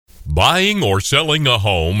Buying or selling a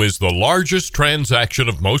home is the largest transaction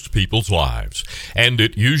of most people's lives, and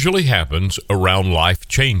it usually happens around life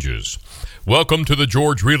changes. Welcome to the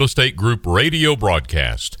George Real Estate Group radio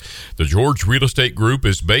broadcast. The George Real Estate Group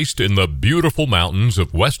is based in the beautiful mountains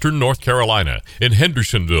of western North Carolina, in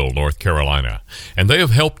Hendersonville, North Carolina, and they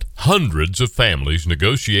have helped hundreds of families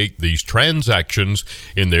negotiate these transactions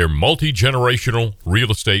in their multi-generational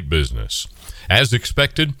real estate business. As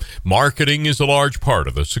expected, marketing is a large part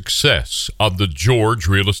of the success of the George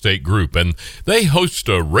Real Estate Group, and they host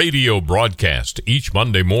a radio broadcast each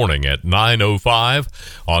Monday morning at 9:05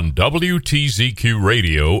 on WTZQ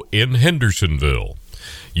Radio in Hendersonville.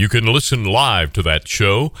 You can listen live to that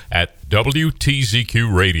show at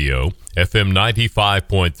WTZQ Radio, FM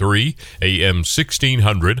 95.3, AM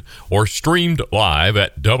 1600, or streamed live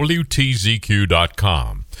at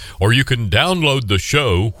WTZQ.com. Or you can download the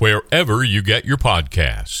show wherever you get your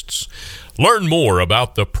podcasts. Learn more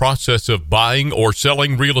about the process of buying or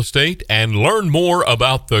selling real estate and learn more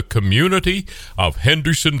about the community of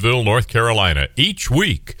Hendersonville, North Carolina each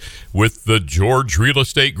week with the George Real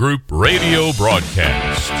Estate Group radio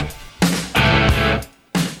broadcast.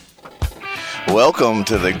 Welcome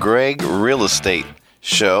to the Greg Real Estate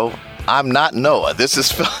Show. I'm not Noah. This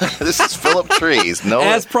is Philip Trees.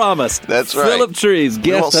 Noah, as promised. That's right. Philip Trees.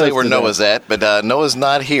 We won't say where Noah's at, but Noah's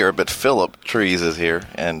not here. But Philip Trees is here,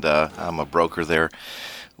 and I'm a broker there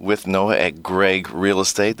with Noah at Greg Real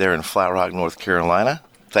Estate there in Flat Rock, North Carolina.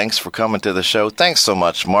 Thanks for coming to the show. Thanks so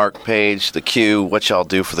much, Mark, Paige, the Q. What y'all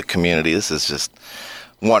do for the community. This is just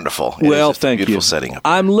wonderful. Well, thank you. Beautiful setting up.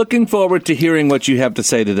 I'm looking forward to hearing what you have to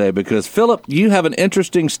say today because, Philip, you have an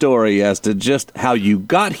interesting story as to just how you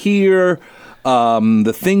got here,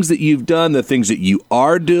 the things that you've done, the things that you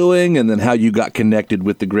are doing, and then how you got connected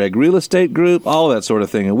with the Greg Real Estate Group, all that sort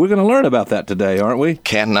of thing. And we're going to learn about that today, aren't we?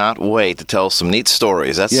 Cannot wait to tell some neat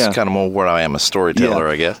stories. That's kind of more where I am, a storyteller,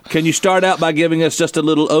 I guess. Can you start out by giving us just a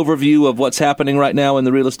little overview of what's happening right now in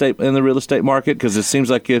the real estate market? Because it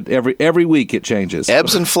seems like every week it changes.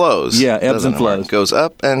 Ebbs and flows. Yeah, ebbs and flows. It goes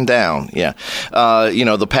up and down. Yeah.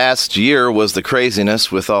 The past year was the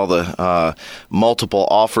craziness with all the multiple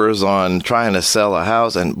offers on trying to sell a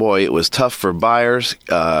house, and boy, it was tough for buyers.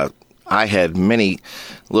 I had many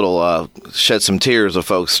little shed some tears of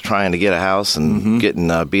folks trying to get a house and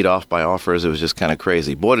getting beat off by offers. It was just kind of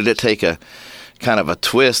crazy. Boy, did it take a kind of a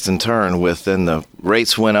twist and turn with then the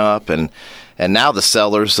rates went up and now the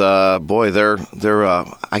sellers, they're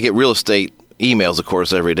I get real estate emails, of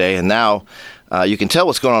course, every day, and now you can tell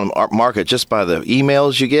what's going on in the market just by the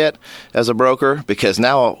emails you get as a broker, because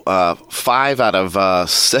now 5 out of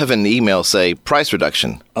 7 emails say price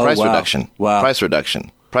reduction, reduction, price reduction,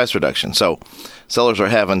 price reduction. So sellers are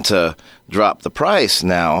having to drop the price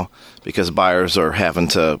now because buyers are having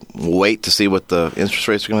to wait to see what the interest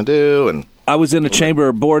rates are going to do. And I was in a chamber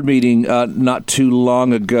board meeting not too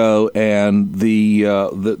long ago, and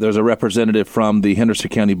there's a representative from the Henderson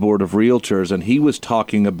County Board of Realtors, and he was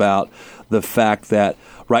talking about the fact that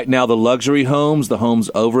right now the luxury homes, the homes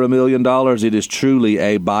over $1 million, it is truly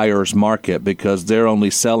a buyer's market because they're only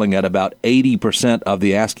selling at about 80% of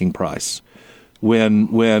the asking price. When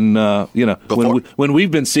we've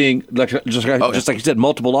been seeing, just like you said,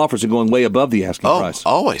 multiple offers are going way above the asking price.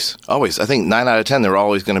 Always. I think 9 out of 10 they're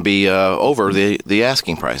always going to be over the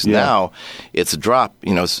asking price. Yeah. Now it's a drop.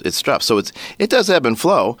 It's dropped. So it does ebb and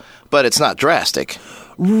flow, but it's not drastic.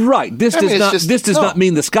 Right. This does not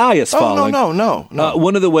mean the sky is falling. No.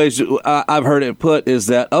 One of the ways I've heard it put is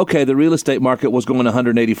that, okay, the real estate market was going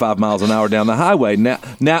 185 miles an hour down the highway.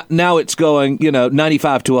 Now it's going,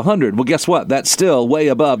 95 to 100. Well, guess what? That's still way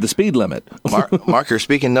above the speed limit. Mark, you're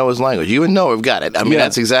speaking Noah's language. You and Noah have got it. I mean,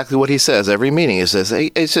 that's exactly what he says every meeting. He says,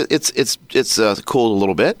 hey, it's cooled a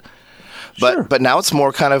little bit. But now it's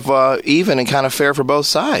more kind of even and kind of fair for both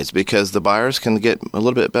sides because the buyers can get a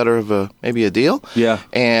little bit better of maybe a deal. Yeah.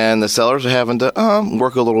 And the sellers are having to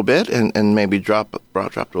work a little bit and maybe drop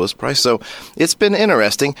the list price. So it's been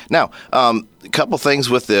interesting. Now, a couple things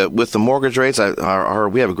with the mortgage rates. We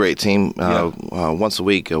have a great team. Once a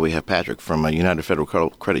week, we have Patrick from United Federal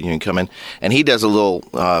Credit Union come in, and he does a little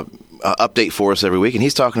update for us every week. And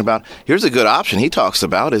he's talking about here's a good option. He talks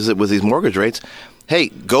about is that with these mortgage rates. Hey,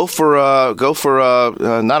 go for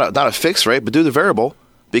not a fixed rate, but do the variable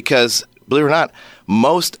because, believe it or not,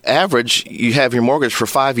 most average you have your mortgage for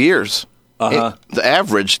 5 years. The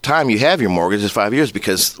average time you have your mortgage is 5 years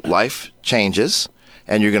because life changes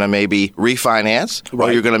and you're going to maybe refinance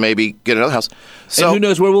or you're going to maybe get another house. So, and who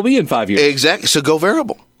knows where we'll be in 5 years. Exactly. So go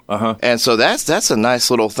variable. And so that's a nice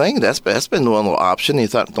little thing. That's been one little option. You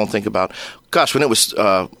don't think about, when it was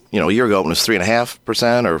a year ago when it was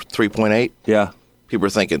 3.5% or 3.8. Yeah. People were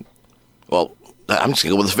thinking, Well, I'm just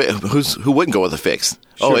going to go with the fix. Who wouldn't go with a fix?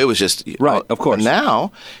 Sure. Oh, it was just... Right, of course.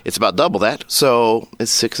 Now, it's about double that, so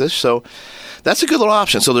it's 6-ish. So that's a good little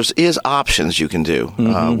option. So is options you can do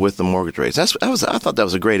with the mortgage rates. I thought that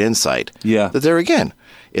was a great insight. Yeah. That there again,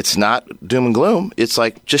 it's not doom and gloom. It's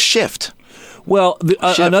like just shift. Well,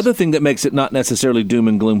 another thing that makes it not necessarily doom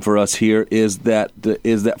and gloom for us here is that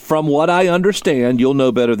from what I understand, you'll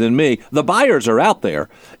know better than me, the buyers are out there.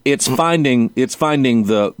 It's finding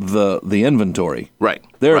the inventory. Right.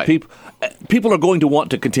 There are people are going to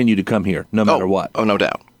want to continue to come here no matter what. Oh, no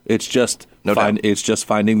doubt. It's just doubt. It's just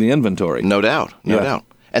finding the inventory. No doubt. No doubt.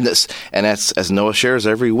 And that's as Noah shares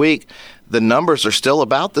every week, the numbers are still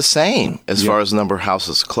about the same as far as the number of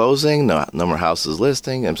houses closing, the number of houses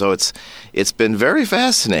listing, and so it's been very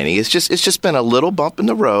fascinating. It's just been a little bump in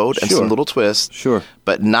the road and some little twists,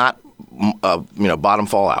 but not bottom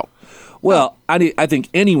fallout. Well, I think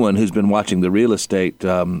anyone who's been watching the real estate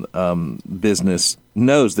business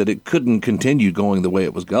knows that it couldn't continue going the way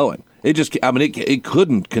it was going. It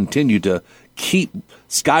couldn't continue to keep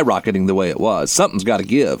skyrocketing the way it was. Something's got to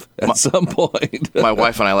give at some point. My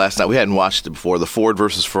wife and I last night, we hadn't watched it before, the Ford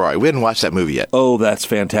versus Ferrari. We hadn't watched that movie yet. Oh, that's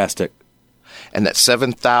fantastic. And that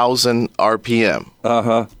 7,000 RPM.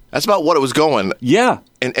 Uh-huh. That's about what it was going. Yeah.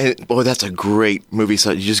 And that's a great movie.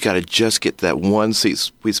 So you just got to get that one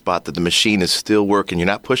sweet spot that the machine is still working. You're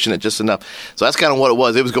not pushing it just enough. So that's kind of what it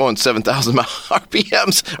was. It was going 7,000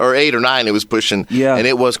 RPMs or 8 or 9. It was pushing. Yeah. And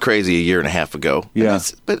it was crazy a year and a half ago. Yeah.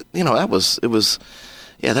 But that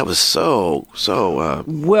was so.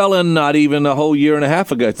 Well, and not even a whole year and a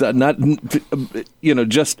half ago. It's not,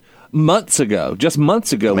 just months ago. Just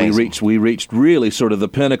months ago, Amazing. we reached really sort of the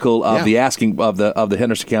pinnacle of the asking of the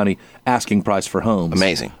Henderson County asking price for homes.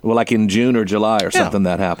 Amazing. Well, like in June or July or something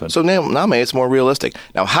that happened. So now maybe it's more realistic.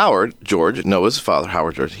 Now Howard George, Noah's father,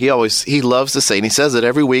 Howard George, he loves to say, and he says it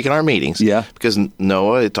every week in our meetings. Yeah. Because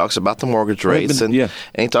Noah, he talks about the mortgage rates and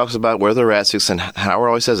he talks about where they're at. And Howard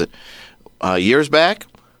always says it. Years back,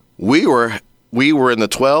 we were in the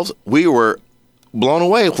 12s. We were blown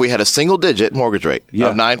away if we had a single-digit mortgage rate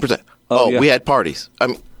of 9%. We had parties.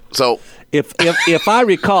 If I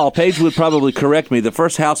recall, Paige would probably correct me. The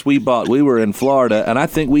first house we bought, we were in Florida, and I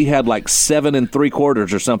think we had like 7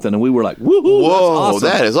 3/4 or something, and we were like, "Woohoo! Whoa, that's awesome.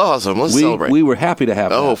 That is awesome! Let's celebrate." We were happy to have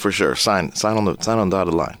that. Oh, for sure. Sign on the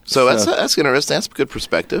dotted line. So that's interesting. That's a good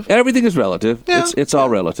perspective. Everything is relative. Yeah. It's all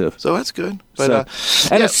relative. So that's good. But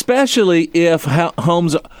especially if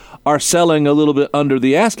homes are selling a little bit under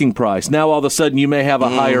the asking price. Now, all of a sudden, you may have a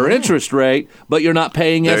higher interest rate, but you're not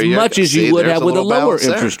paying as much as you would have with a lower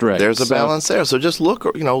interest rate. There's a balance there. So just look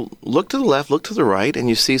to the left, look to the right, and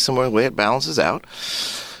you see somewhere the way it balances out.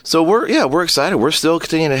 So we're excited. We're still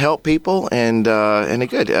continuing to help people, and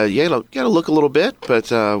good. You got to look a little bit,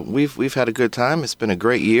 but we've had a good time. It's been a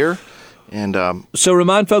great year. And so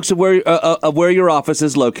remind folks of where your office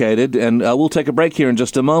is located, and we'll take a break here in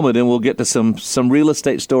just a moment, and we'll get to some real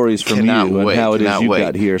estate stories from you and how it is you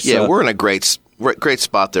got here. Yeah, we're in a great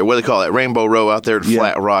spot there. What do they call it? Rainbow Row out there at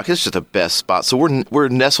Flat Rock. It's just the best spot. So we're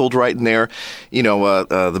nestled right in there.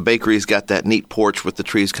 The bakery's got that neat porch with the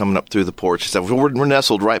trees coming up through the porch. So we're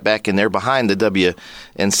nestled right back in there behind the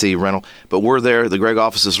WNC rental. But we're there. The Gregg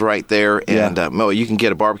office is right there. And you can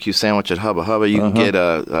get a barbecue sandwich at Hubba Hubba. You can get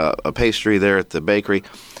a pastry there at the bakery.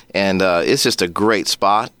 And it's just a great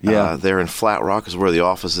spot. There in Flat Rock is where the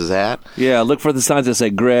office is at. Yeah, look for the signs that say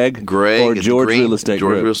Gregg or George Real Estate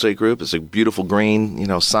Group. George Real Estate Group. It's a beautiful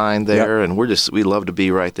green, sign there, and we love to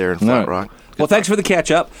be right there in Flat Rock. Well, thanks for the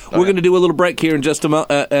catch-up. We're going to do a little break here in just a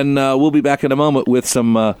moment, and we'll be back in a moment with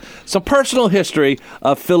some personal history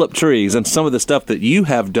of Philip Trees and some of the stuff that you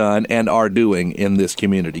have done and are doing in this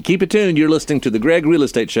community. Keep it tuned. You're listening to the Gregg Real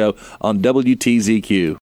Estate Show on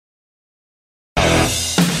WTZQ.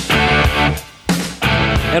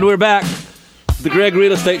 And we're back. The Gregg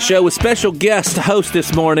Real Estate Show with special guest host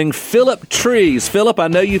this morning, Philip Trees. Philip, I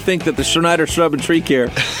know you think that the Schneider Shrub and Tree Care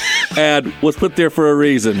ad was put there for a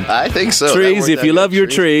reason. I think so. Trees, if you love your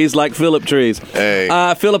trees, like Philip Trees. Hey.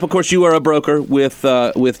 Philip, of course, you are a broker with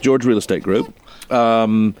George Real Estate Group.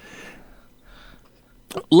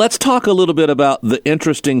 Let's talk a little bit about the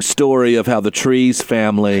interesting story of how the Trees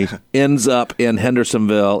family ends up in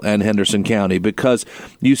Hendersonville and Henderson County, because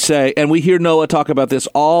you say, and we hear Noah talk about this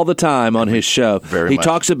all the time on his show. He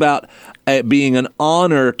talks about it being an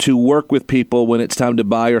honor to work with people when it's time to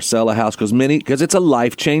buy or sell a house, because it's a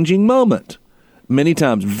life-changing moment. Many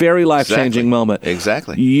times, very life-changing moment.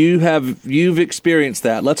 Exactly. You've experienced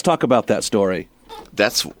that. Let's talk about that story.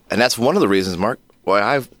 That's one of the reasons, Mark, why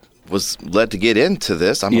I've was led to get into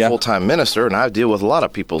this. I'm a full-time minister, and I deal with a lot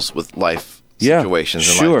of people's with life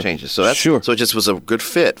situations and life changes. So so it just was a good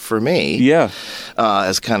fit for me. Yeah,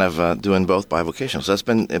 as kind of doing both bivocational. So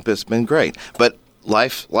it's been great. But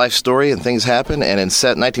life story and things happen. And in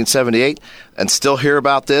 1978, and still hear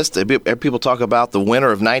about this. People talk about the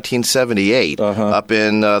winter of 1978 up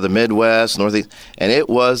in the Midwest, Northeast, and it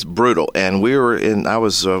was brutal. And I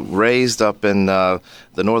was raised up in the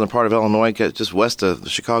northern part of Illinois, just west of the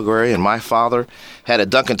Chicago area. And my father had a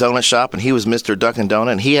Dunkin' Donut shop, and he was Mr. Dunkin'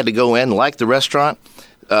 Donut. And he had to go in like the restaurant.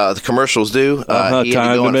 The commercials do. He had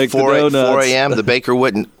to go in at 4 a.m. The baker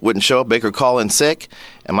wouldn't show up. Baker call in sick,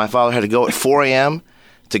 and my father had to go at 4 a.m.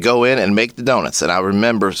 to go in and make the donuts. And I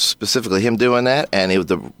remember specifically him doing that. And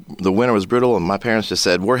the winter was brutal, and my parents just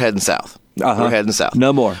said, "We're heading south. We're heading south.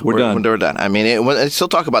 No more. We're done. We're done." I mean, they still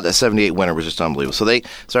talk about that 78 winter was just unbelievable. So they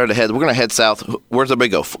started to head. We're going to head south. Where's everybody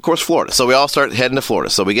go? Of course, Florida. So we all start heading to Florida.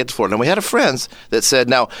 So we get to Florida, and we had a friends that said,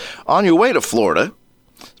 "Now, on your way to Florida,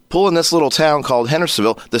 pull in this little town called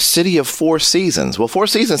Hendersonville, the city of 4 seasons." Well, 4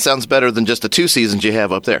 seasons sounds better than just the 2 seasons you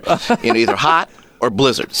have up there. Either hot or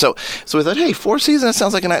blizzard. So we thought, hey, 4 seasons, that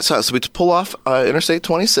sounds like a nice house. So we pull off Interstate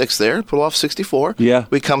 26 there, pull off 64. Yeah.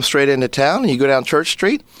 We come straight into town, and you go down Church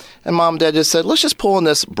Street, and Mom and Dad just said, let's just pull in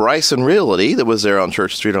this Bryson Realty that was there on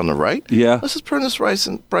Church Street on the right. Yeah. Let's just put in this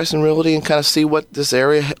Bryson Realty and kind of see what this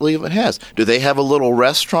area even has. Do they have a little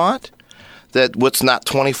restaurant? What's not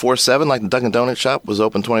 24/7, like the Dunkin' Donut shop was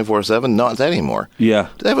open 24/7, not that anymore. Yeah.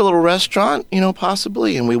 Do they have a little restaurant?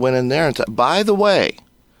 Possibly. And we went in there and by the way,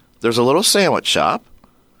 there's a little sandwich shop,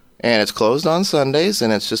 and it's closed on Sundays,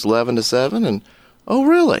 and it's just 11 to 7. And oh,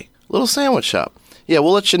 really? Little sandwich shop. Yeah,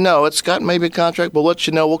 we'll let you know. It's got maybe a contract. We'll let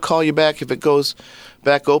you know. We'll call you back if it goes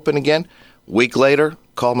back open again. Week later,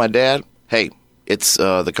 call my dad. Hey, it's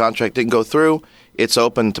the contract didn't go through. It's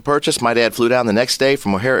open to purchase. My dad flew down the next day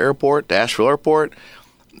from O'Hare Airport to Asheville Airport,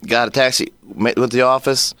 got a taxi, went to the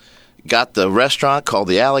office, got the restaurant called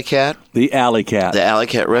the Alley Cat. The Alley Cat. The Alley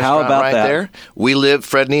Cat restaurant. How about right that? There. We lived,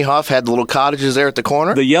 Fred Niehoff had the little cottages there at the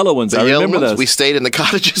corner. The yellow ones. I remember those. We stayed in the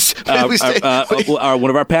cottages. One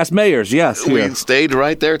of our past mayors, yes. We stayed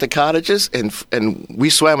right there at the cottages, and we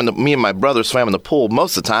swam me and my brother swam in the pool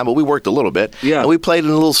most of the time, but we worked a little bit. Yeah. And we played in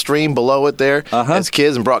a little stream below it there as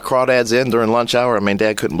kids and brought crawdads in during lunch hour. I mean,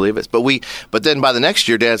 Dad couldn't believe it. But then by the next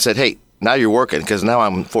year, Dad said, hey, now you're working, because now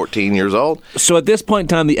I'm 14 years old. So at this point in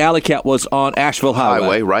time, the Alley Cat was on Asheville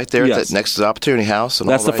Highway. Right there, next to the Opportunity House.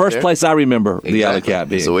 That's the first place I remember the Alley Cat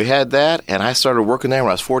being. So we had that, and I started working there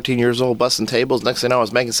when I was 14 years old, busting tables. Next thing I know, I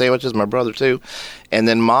was making sandwiches, my brother too. And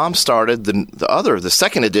then Mom started the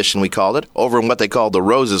second edition, we called it, over in what they called the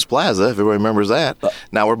Roses Plaza, if everybody remembers that.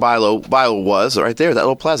 Now where Bilo was, right there, that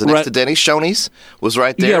little plaza next to Denny's. Shoney's was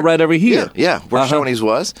right there. Yeah, right over here. Yeah, where Shoney's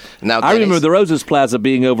was. Now I remember the Roses Plaza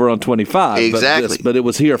being over on 25. Exactly. But it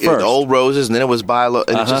was here first. The old Roses, and then it was Bilo,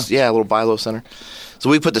 and a little Bilo Center. So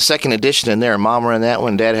we put the second edition in there, and Mom ran that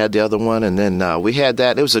one, Dad had the other one, and then we had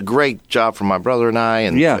that. It was a great job for my brother and I,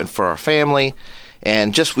 and for our family.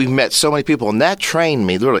 And just we met so many people, and that trained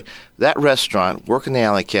me, literally. That restaurant, working the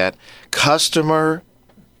Alley Cat, customer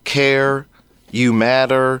care, you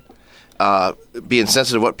matter, being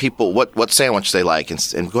sensitive what people, what sandwich they like,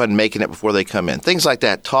 and go ahead and making it before they come in. Things like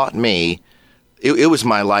that taught me. It was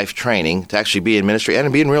my life training to actually be in ministry and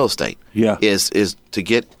to be in real estate. Yeah, is to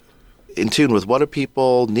get in tune with what do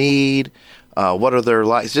people need. What are their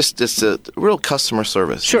lives? Just a real customer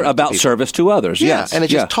service. Sure, about service to others. Yeah, yes, and it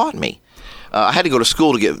just taught me. I had to go to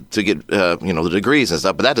school to get the degrees and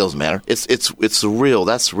stuff, but that doesn't matter. It's real.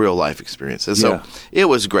 That's real life experiences. So it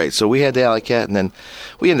was great. So we had the Alley Cat, and then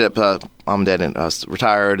we ended up Mom and Dad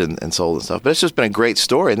retired and sold and stuff. But it's just been a great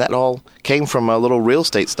story, and that all came from a little real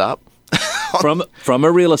estate stop. From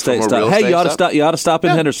a real estate stop. Hey, you ought to stop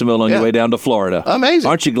in Hendersonville on your way down to Florida. Amazing.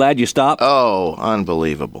 Aren't you glad you stopped? Oh,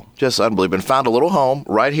 unbelievable. Just unbelievable. And found a little home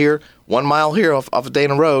right here, 1 mile here off of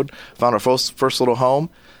Dana Road. Found our first little home.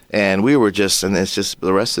 And we were and it's just,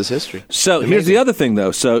 the rest is history. So here's the other thing,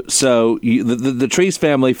 though. So the Trees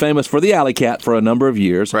family, famous for the Alley Cat for a number of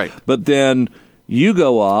years. Right. But then you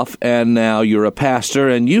go off, and now you're a pastor,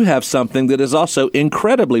 and you have something that is also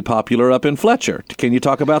incredibly popular up in Fletcher. Can you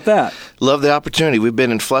talk about that? Love the opportunity. We've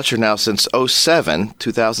been in Fletcher now since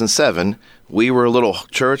 2007. We were a little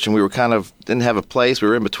church, and we were didn't have a place. We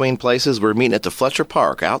were in between places. We were meeting at the Fletcher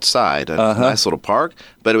Park outside, a nice little park.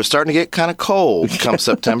 But it was starting to get kind of cold come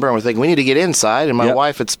September, and we're thinking we need to get inside. And my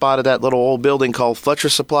wife had spotted that little old building called Fletcher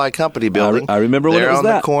Supply Company building. I remember when it was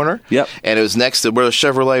there on the corner. Yep. And it was next to where the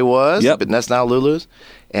Chevrolet was. Yep. But that's now Lulu's.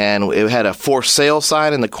 And it had a for sale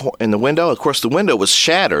sign in the window. Of course, the window was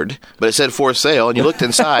shattered, but it said for sale. And you looked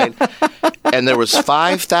inside, and there was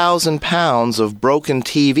 5,000 pounds of broken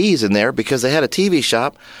TVs in there because they had a TV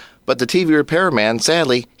shop. But the TV repairman,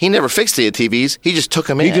 sadly, he never fixed the TVs. He just took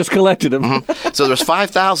them in. He just collected them. Mm-hmm. So there's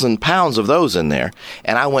 5,000 pounds of those in there.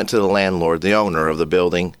 And I went to the landlord, the owner of the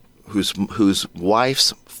building, whose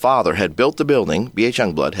wife's father had built the building. B.H.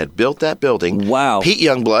 Youngblood had built that building. Wow. Pete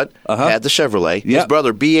Youngblood had the Chevrolet. Yep. His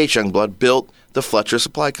brother, B.H. Youngblood, built the Fletcher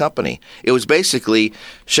Supply Company. It was basically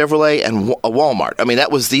Chevrolet and a Walmart. I mean, that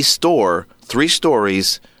was the store, 3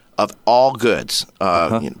 stories of all goods.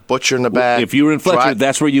 Butcher in the back. If you were in Fletcher,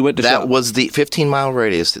 that's where you went to shop. That was the 15-mile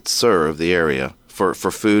radius that served the area for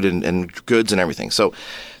food and goods and everything. So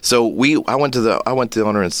I went to the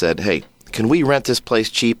owner and said, hey, can we rent this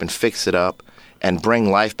place cheap and fix it up and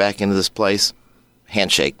bring life back into this place?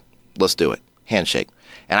 Handshake. Let's do it. Handshake.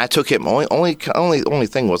 And I took him. Only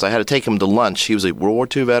thing was I had to take him to lunch. He was a World War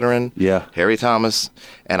II veteran. Yeah. Harry Thomas.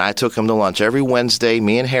 And I took him to lunch every Wednesday.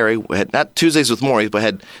 Me and Harry had not Tuesdays with Maury,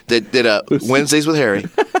 but did Wednesdays with Harry.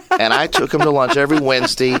 And I took him to lunch every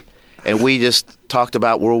Wednesday, and we just talked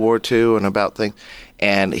about World War II and about things.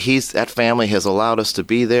 And that family has allowed us to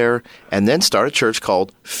be there, and then start a church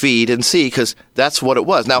called Feed and See, because that's what it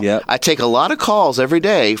was. Now, I take a lot of calls every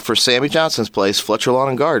day for Sammy Johnson's place, Fletcher Lawn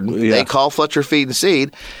and Garden. Yeah. They call Fletcher Feed and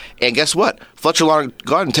Seed, and guess what? Fletcher Lawn and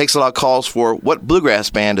Garden takes a lot of calls for what bluegrass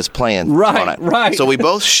band is playing tonight. Right. So we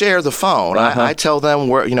both share the phone. I tell them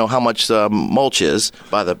how much mulch is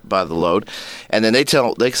by the load, and then they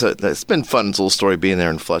say it's been fun. It's a little story being there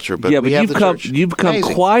in Fletcher. But you've become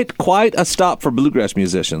quite a stop for bluegrass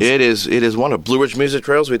musicians. It is one of Blue Ridge Music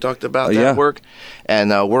Trails. We talked about that work,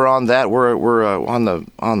 and we're on that. We're on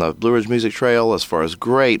the Blue Ridge Music Trail as far as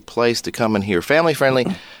great place to come and hear family friendly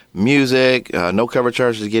music, no cover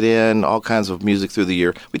charges to get in, all kinds of music through the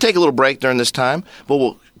year. We take a little break during this time, but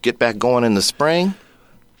we'll get back going in the spring.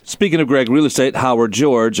 Speaking of Greg Real Estate, Howard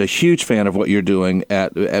George, a huge fan of what you're doing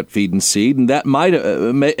at Feed and Seed, and that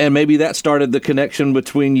maybe that started the connection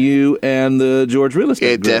between you and the George Real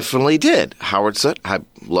Estate It group. Definitely did. Howard said, I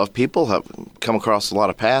love people, have come across a lot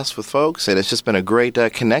of paths with folks, and it's just been a great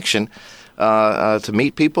connection to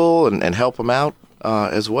meet people and help them out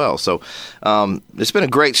as well. So it's been a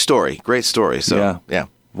great story. So, yeah.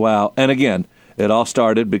 Wow. And again, it all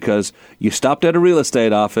started because you stopped at a real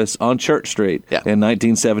estate office on Church Street in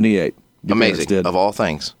 1978. Amazing, of all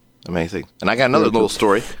things. Amazing. And I got another little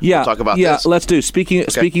story. Yeah, we'll talk about this. Yeah, let's do. Speaking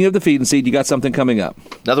of the Feed and Seed, you got something coming up.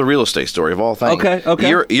 Another real estate story of all things. Okay.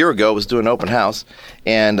 A year ago, I was doing an open house,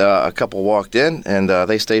 and a couple walked in, and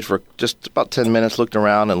they stayed for just about 10 minutes, looked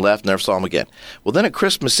around, and left, never saw them again. Well, then at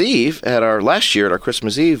Christmas Eve, at our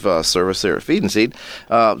Christmas Eve service there at Feed and Seed,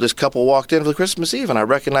 this couple walked in for Christmas Eve, and I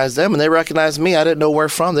recognized them, and they recognized me. I didn't know where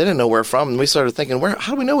from. They didn't know where from, and we started thinking,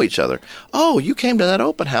 how do we know each other? Oh, you came to that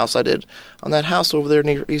open house I did on that house over there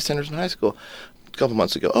near East Henderson High School a couple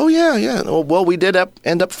months ago. Oh, yeah. Well, we did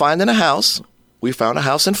end up finding a house. We found a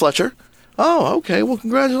house in Fletcher. Oh, okay. Well,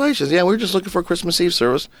 congratulations. Yeah, we were just looking for a Christmas Eve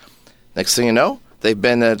service. Next thing you know, they've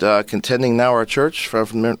been at contending now our church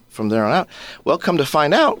from there on out. Well, come to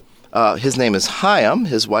find out, his name is Chaim.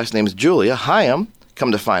 His wife's name is Julia. Chaim,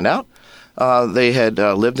 come to find out, they had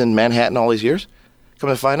lived in Manhattan all these years. Come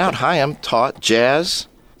to find out, Chaim taught jazz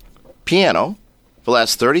piano for the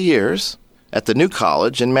last 30 years at the New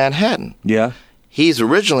College in Manhattan. Yeah. He's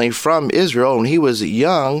originally from Israel. When he was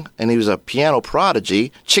young and he was a piano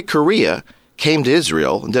prodigy, Chick Corea came to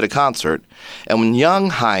Israel and did a concert. And when young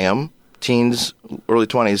Chaim, teens, early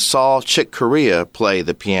 20s, saw Chick Corea play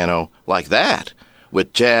the piano like that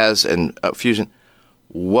with jazz and fusion,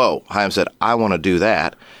 whoa, Chaim said, I want to do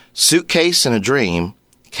that. Suitcase and a dream,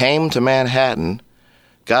 came to Manhattan,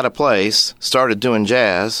 got a place, started doing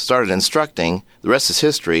jazz, started instructing. The rest is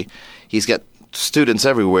history. He's got students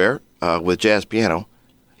everywhere with jazz piano.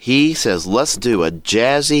 He says, let's do a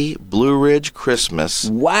jazzy Blue Ridge Christmas.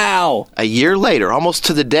 Wow. A year later, almost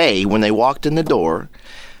to the day when they walked in the door,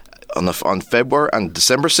 on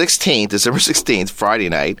December 16th, Friday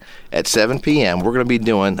night at 7 p.m., we're going to be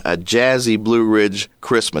doing a jazzy Blue Ridge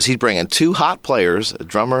Christmas. He's bringing 2 hot players, a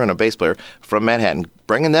drummer and a bass player from Manhattan,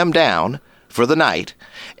 bringing them down for the night,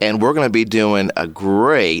 and we're going to be doing a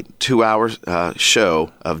great 2-hour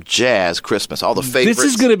show of jazz Christmas. All the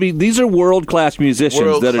favorites. These are world-class musicians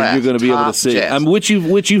you're going to be able to see. Which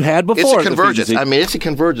you had before. It's a convergence. It's a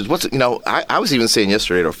convergence. I was even saying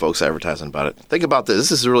yesterday to folks advertising about it. Think about this.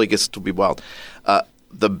 This really gets to be wild.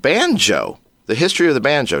 The banjo, the history of the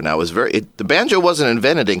banjo now is the banjo wasn't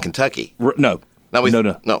invented in Kentucky. No.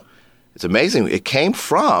 No. It's amazing. It came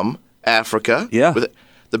from Africa. Yeah. With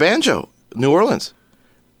the banjo. New Orleans.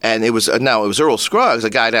 And it was Earl Scruggs, a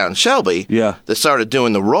guy down in Shelby, that started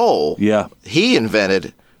doing the roll. Yeah. He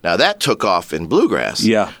invented, now that took off in bluegrass.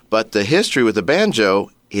 Yeah. But the history with the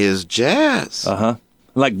banjo is jazz. Uh-huh.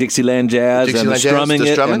 Like Dixieland Jazz and the strumming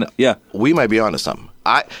it. And, yeah. We might be onto something.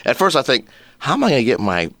 At first I think, how am I going to get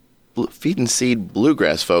my Feed and Seed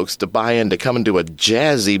bluegrass folks to buy in to come and do a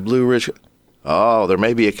jazzy Blue Ridge? Oh, there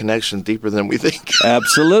may be a connection deeper than we think.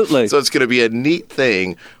 Absolutely. So it's going to be a neat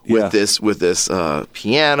thing with this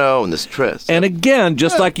piano and this tris. And again,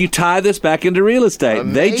 just like you tie this back into real estate,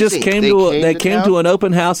 Amazing. they just came to an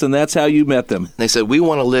open house, and that's how you met them. They said, we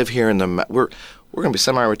want to live here in the we're going to be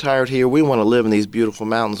semi-retired here. We want to live in these beautiful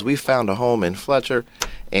mountains. We found a home in Fletcher,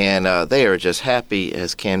 and they are just happy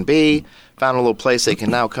as can be. Found a little place they can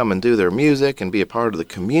now come and do their music and be a part of the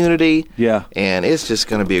community. Yeah. And it's just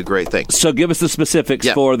going to be a great thing. So give us the specifics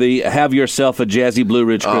for the Have Yourself a Jazzy Blue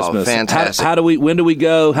Ridge Christmas. Oh, fantastic. When do we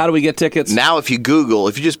go? How do we get tickets? Now if you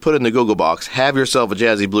just put in the Google box, Have Yourself a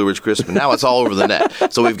Jazzy Blue Ridge Christmas, now it's all over the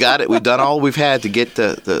net. So we've got it. We've done all we've had to get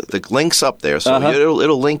the links up there. So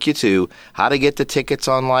it'll link you to how to get the tickets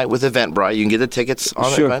online with Eventbrite. You can get the tickets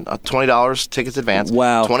on the event, $20 tickets advance.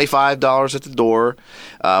 Wow. $25 at the door.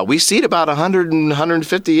 We seat about 100 and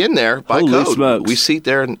 150 in there by Holy code. smokes. We seat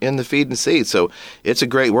there in the Feed and Seed. So it's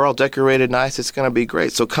we're all decorated nice. It's going to be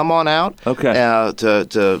great. So come on out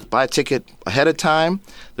to buy a ticket ahead of time.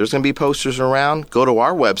 There's going to be posters around. Go to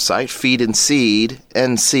our website,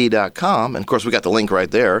 feedandseednc.com. And, of course, we got the link right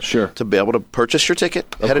there to be able to purchase your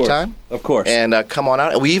ticket ahead of time. Of course. And come on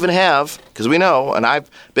out. And we even have, because we know, and I've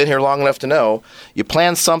been here long enough to know, you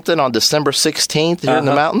plan something on December 16th here in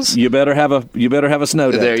the mountains. You better have a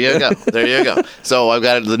snow day. There you go. There you go. So I've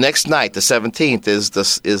got the next night, the 17th, is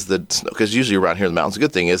the because usually around here in the mountains, the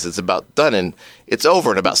good thing is it's about done and it's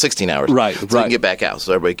over in about 16 hours. Right. So you can get back out.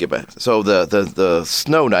 So everybody get back. So the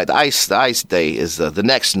snow night, the ice day is the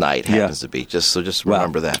next night happens to be. Just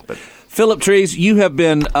remember that. But Philip Trees, you have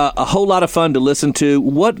been a whole lot of fun to listen to.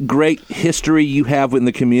 What great history you have in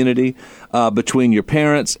the community between your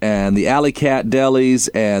parents and the Alley Cat Delis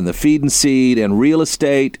and the Feed and Seed and real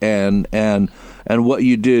estate and what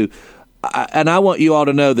you do. And I want you all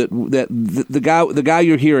to know that the guy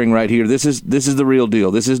you're hearing right here, this is the real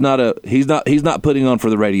deal. This is not he's not putting on for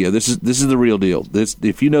the radio. This is the real deal.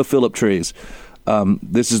 If you know Philip Trees,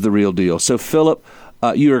 this is the real deal. So Philip,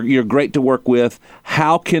 you're great to work with.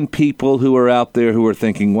 How can people who are out there who are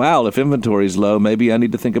thinking, wow, if inventory is low, maybe I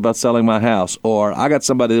need to think about selling my house, or I got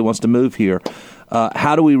somebody that wants to move here.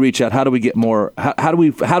 How do we reach out? How do we get more? How do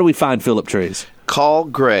we find Philip Trees? Call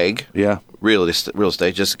Greg. Yeah. Real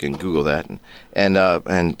estate. Just can Google that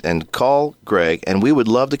and call Greg. And we would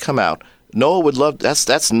love to come out. Noah would love.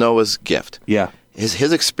 That's Noah's gift. Yeah.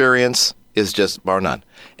 His experience is just bar none.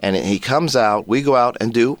 And he comes out. We go out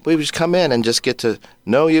and we just come in and just get to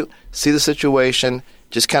know you, see the situation,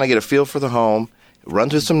 just kind of get a feel for the home, run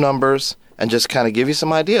through some numbers, and just kind of give you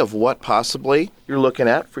some idea of what possibly you're looking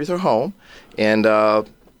at for your home. And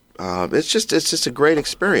it's just a great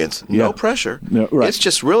experience. Yeah. No pressure. No, right. It's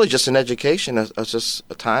just really just an education. It's just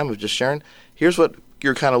a time of just sharing. Here's what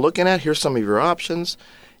you're kind of looking at. Here's some of your options.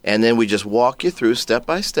 And then we just walk you through step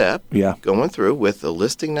by step, going through with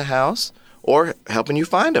listing the house or helping you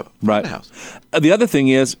find a house. The other thing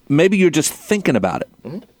is maybe you're just thinking about it.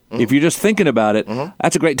 Mm-hmm. If you're just thinking about it,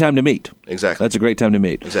 that's a great time to meet. Exactly. That's a great time to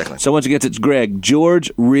meet. Exactly. So once again, it's Greg,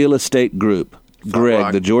 George Real Estate Group.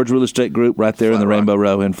 Greg, the George Real Estate Group right there in the Rainbow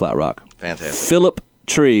Row in Flat Rock. Fantastic. Philip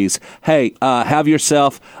Trees. Hey, have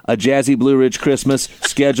yourself a Jazzy Blue Ridge Christmas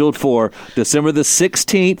scheduled for December the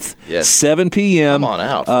 16th, 7 p.m. Come on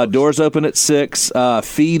out. Doors open at 6.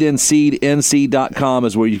 Feedandseednc.com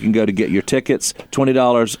is where you can go to get your tickets.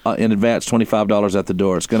 $20 in advance, $25 at the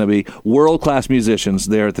door. It's going to be world-class musicians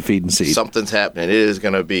there at the Feed and Seed. Something's happening. It is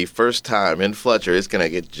going to be first time in Fletcher. It's going to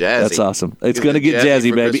get jazzy. That's awesome. It's going to get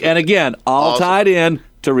jazzy, baby. Christmas. And again, all tied in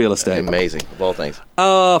to real estate. Amazing, of all things.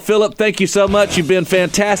 Philip, thank you so much. You've been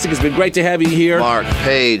fantastic. It's been great to have you here. Mark,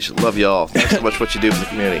 Paige, love y'all. Thanks so much for what you do for the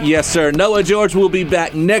community. Yes, sir. Noah George will be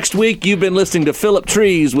back next week. You've been listening to Philip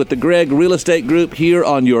Trees with the Greg Real Estate Group here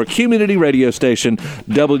on your community radio station,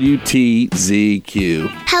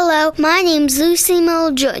 WTZQ. Hello, my name's Lucy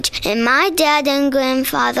Mole George, and my dad and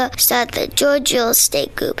grandfather started the George Real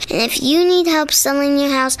Estate Group. And if you need help selling your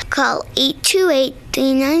house, call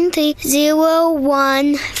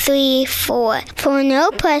 828-393-0134. For no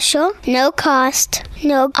pressure, no cost,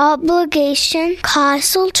 no obligation,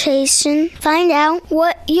 consultation, find out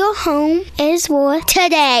what your home is worth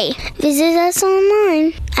today. Visit us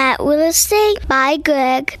online at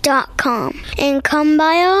realestatebygreg.com and come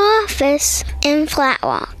by our office in Flat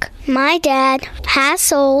Rock. My dad has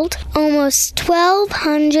sold almost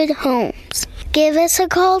 1,200 homes. Give us a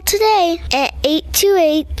call today at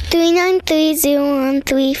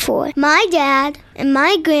 828-393-0134. My dad and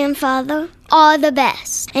my grandfather are the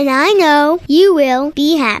best, and I know you will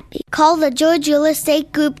be happy. Call the George Real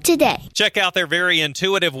Estate Group today. Check out their very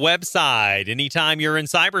intuitive website anytime you're in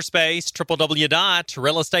cyberspace,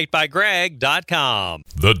 www.realestatebygreg.com.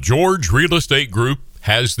 The George Real Estate Group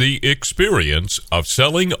has the experience of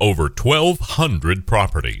selling over 1,200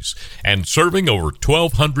 properties and serving over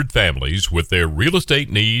 1,200 families with their real estate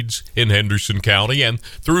needs in Henderson County and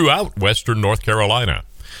throughout western North Carolina.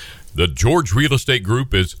 The George Real Estate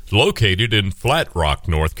Group is located in Flat Rock,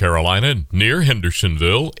 North Carolina, near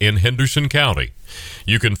Hendersonville in Henderson County.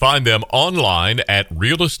 You can find them online at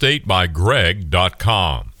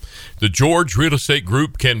realestatebygreg.com. The George Real Estate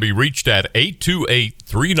Group can be reached at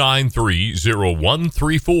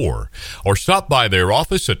 828-393-0134 or stop by their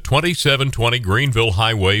office at 2720 Greenville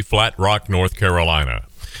Highway, Flat Rock, North Carolina.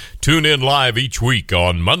 Tune in live each week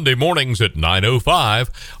on Monday mornings at 9:05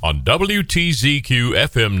 on WTZQ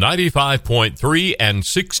FM 95.3 and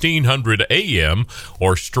 1600 AM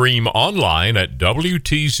or stream online at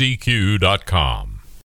WTZQ.com.